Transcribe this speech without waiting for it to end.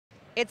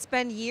It's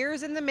been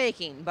years in the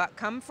making, but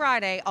come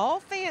Friday, all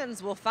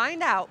fans will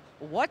find out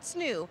what's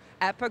new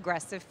at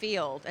Progressive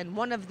Field. And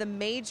one of the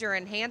major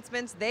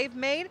enhancements they've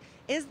made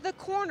is the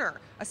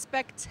corner, a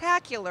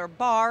spectacular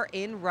bar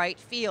in right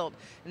field.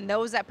 And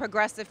those at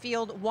Progressive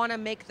Field want to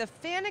make the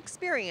fan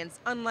experience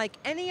unlike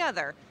any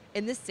other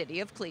in the city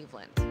of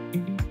Cleveland.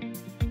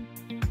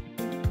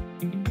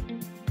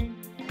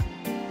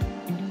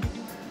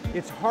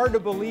 It's hard to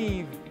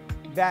believe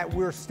that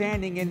we're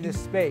standing in this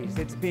space.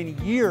 It's been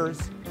years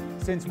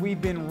since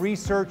we've been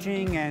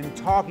researching and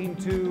talking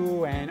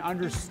to and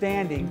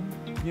understanding,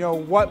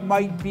 what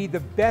might be the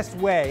best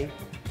way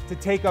to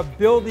take a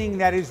building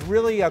that is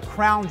really a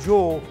crown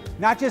jewel,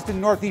 not just in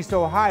Northeast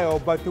Ohio,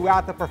 but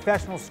throughout the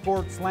professional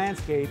sports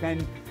landscape,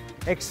 and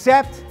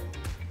accept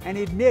and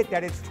admit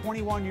that it's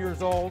 21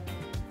 years old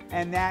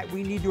and that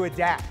we need to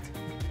adapt.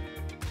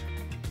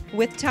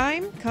 With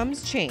time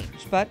comes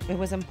change, but it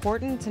was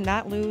important to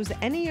not lose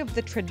any of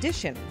the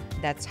tradition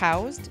that's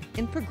housed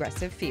in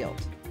Progressive Field.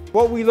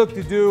 What we looked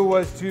to do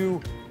was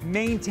to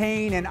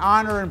maintain and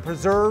honor and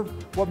preserve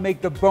what make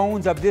the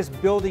bones of this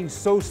building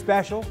so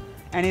special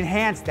and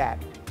enhance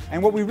that.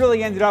 And what we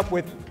really ended up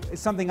with is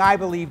something I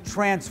believe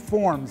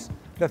transforms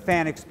the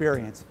fan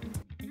experience.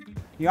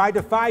 I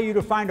defy you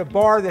to find a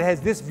bar that has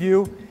this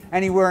view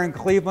anywhere in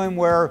Cleveland,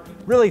 where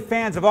really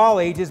fans of all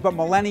ages, but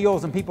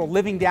millennials and people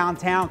living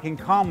downtown can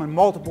come in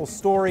multiple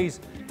stories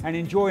and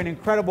enjoy an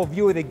incredible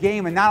view of the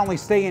game, and not only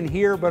stay in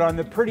here, but on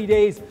the pretty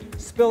days,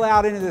 spill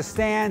out into the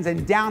stands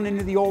and down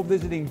into the old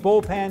visiting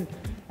bullpen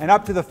and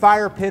up to the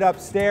fire pit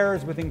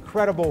upstairs with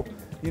incredible,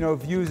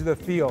 views of the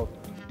field.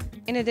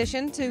 In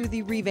addition to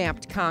the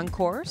revamped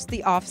concourse,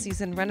 the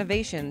off-season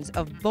renovations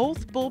of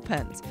both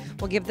bullpens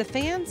will give the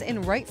fans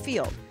in right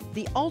field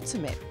the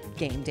ultimate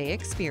game day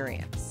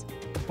experience.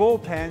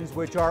 Bullpens,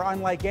 which are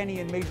unlike any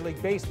in Major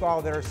League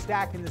Baseball, that are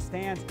stacked in the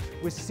stands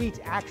with seats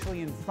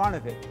actually in front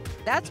of it.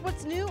 That's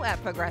what's new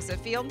at Progressive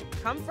Field.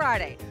 Come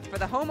Friday, for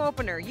the home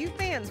opener, you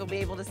fans will be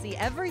able to see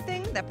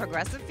everything that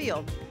Progressive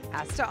Field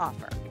has to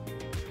offer.